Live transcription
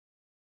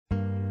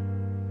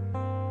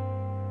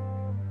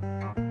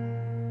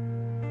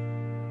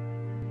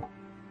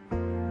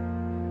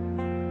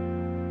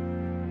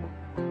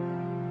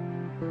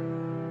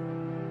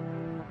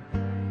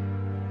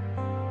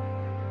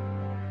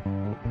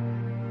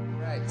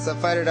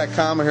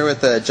Subfighter.com. We're here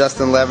with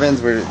Justin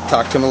Levens. We're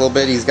talking to him a little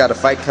bit. He's got a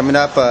fight coming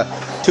up.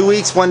 2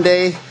 weeks, 1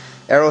 day,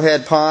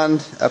 Arrowhead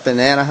Pond up in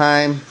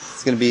Anaheim.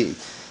 It's going to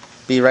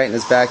be right in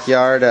his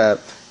backyard.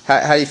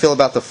 How do you feel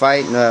about the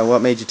fight, and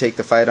what made you take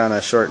the fight on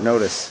a short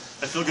notice?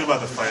 I feel good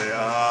about the fight.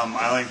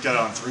 I got it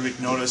on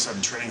 3-week notice. I've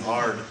been training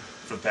hard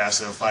for the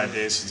past 5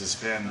 days since it's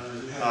been.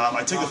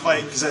 I took the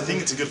fight because I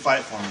think it's a good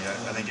fight for me.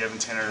 I think Evan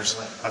Tanner's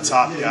a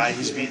top guy.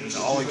 He's beaten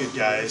all the good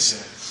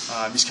guys.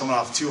 He's coming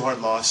off 2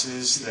 hard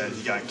losses that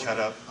he got cut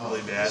up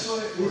really bad.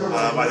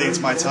 I think it's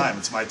my time.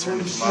 It's my turn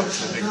to come up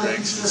to the big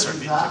ranks and start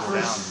beating people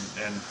down.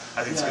 And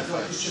I think it's a good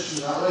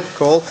fight.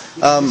 Cool.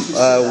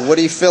 What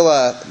do you feel?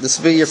 This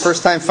will be your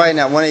first time fighting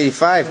at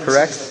 185,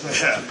 correct?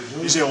 Yeah.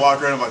 Usually I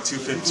walk around about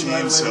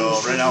 215,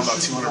 so right now I'm about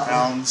 200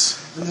 pounds.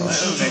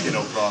 That'll make it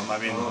no problem. I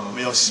mean,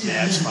 maybe I'll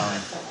smash fine.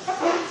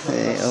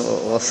 Hey,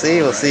 we'll see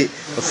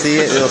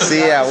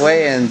at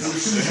weigh-ins.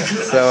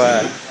 So,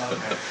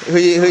 who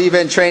you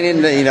been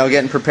training?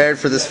 Getting prepared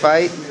for this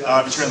fight?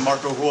 I've been training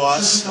Marco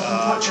Huas,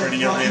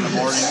 training every day in the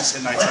mornings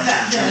and nighttime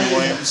with Jeremy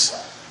Williams.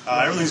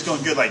 Everything's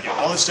going good. Like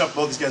all this stuff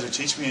both these guys are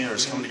teaching me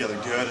is coming together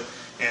good,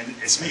 and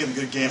it's making a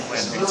good game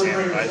plan to beat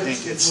Tanner. I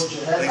think it's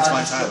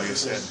my time. Like I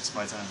said, it's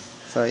my time.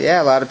 So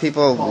yeah, a lot of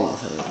people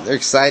they're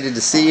excited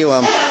to see you.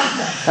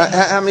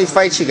 How many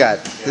fights you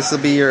got? This will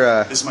be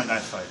your. This is my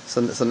 9th fight.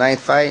 So 9th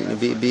fight, and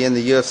be in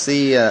the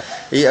UFC.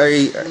 Are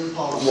you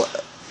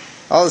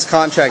all those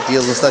contract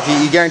deals and stuff?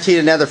 You guaranteed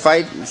another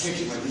fight?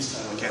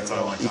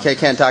 You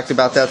can't talk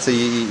about that, so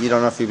you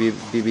don't know if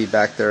you'll be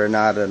back there or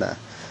not, and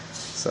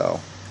so.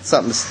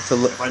 Something to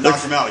look. If I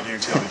knock him out, I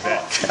guarantee I'll be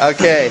back.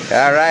 Okay,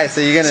 all right. So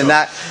you're gonna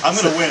not. I'm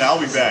gonna win. I'll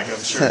be back. I'm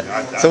sure.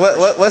 So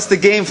what's the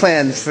game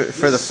plan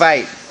for the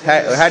fight?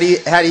 How do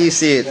you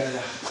see it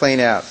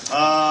playing out?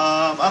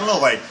 I don't know.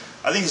 Like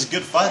I think he's a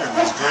good fighter.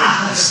 He's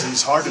great.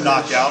 He's hard to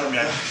knock out. I mean,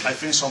 I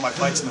finished all my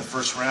fights in the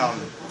first round.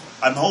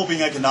 I'm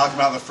hoping I can knock him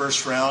out in the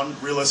first round.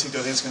 Realistically, do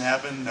I think it's gonna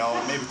happen? No.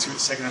 Maybe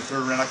second or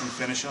third round I can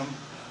finish him.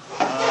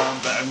 But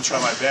I'm gonna try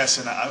my best,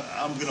 and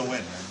I'm gonna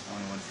win. Man. I'm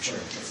gonna win for sure.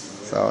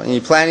 So, and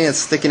you planning on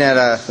sticking at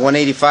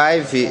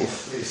 185? Maybe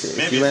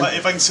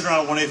if I can sit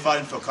around 185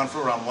 and feel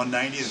comfortable around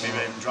 190, then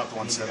maybe I can drop to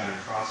 170.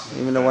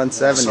 Even to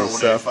 170.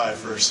 Start 185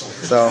 first.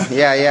 So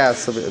yeah.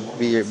 So it'll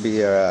be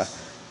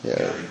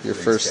your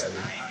first.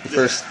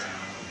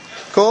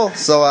 Cool.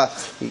 So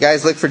you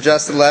guys look for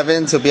Justin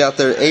Levens. He'll be out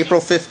there April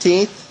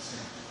 15th.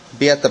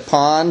 Be at the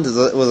Pond.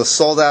 It was a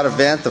sold-out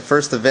event, the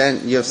first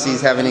event UFC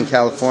is having in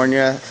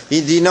California. Do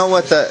you know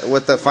what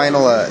the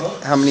final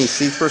how many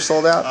seats were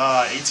sold out?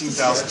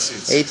 18,000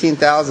 seats.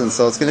 18,000.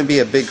 So it's going to be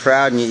a big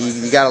crowd, and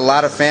you got a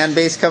lot of fan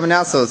base coming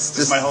out. So it's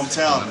just my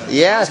hometown.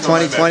 Yeah,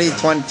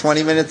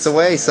 20 minutes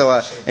away.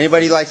 So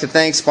anybody like to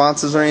thank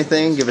sponsors or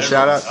anything? Give a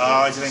shout out.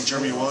 I'd like to thank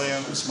Jeremy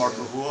Williams,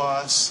 Marco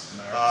Huas,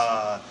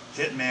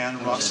 Hitman,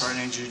 Rockstar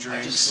Energy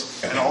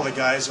Drinks, and all the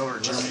guys over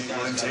at Jeremy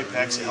Williams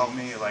Apex that helped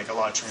me like a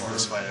lot training for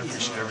this fight. I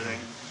appreciate everything.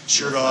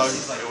 Sure Dog,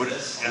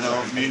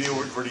 me and you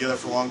we're together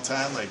for a long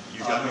time. Like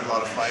you got me a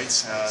lot of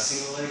fights.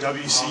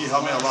 WC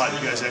helped me a lot. You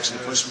guys actually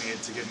pushed me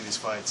to get me these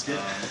fights.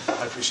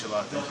 I appreciate a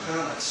lot. Thank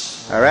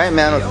you. All right,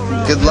 man.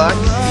 Well, good luck.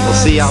 We'll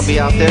see. I'll be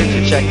out there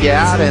to check you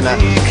out, and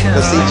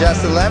we'll see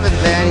Justin Levens,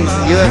 man.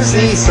 He's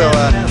UFC, so.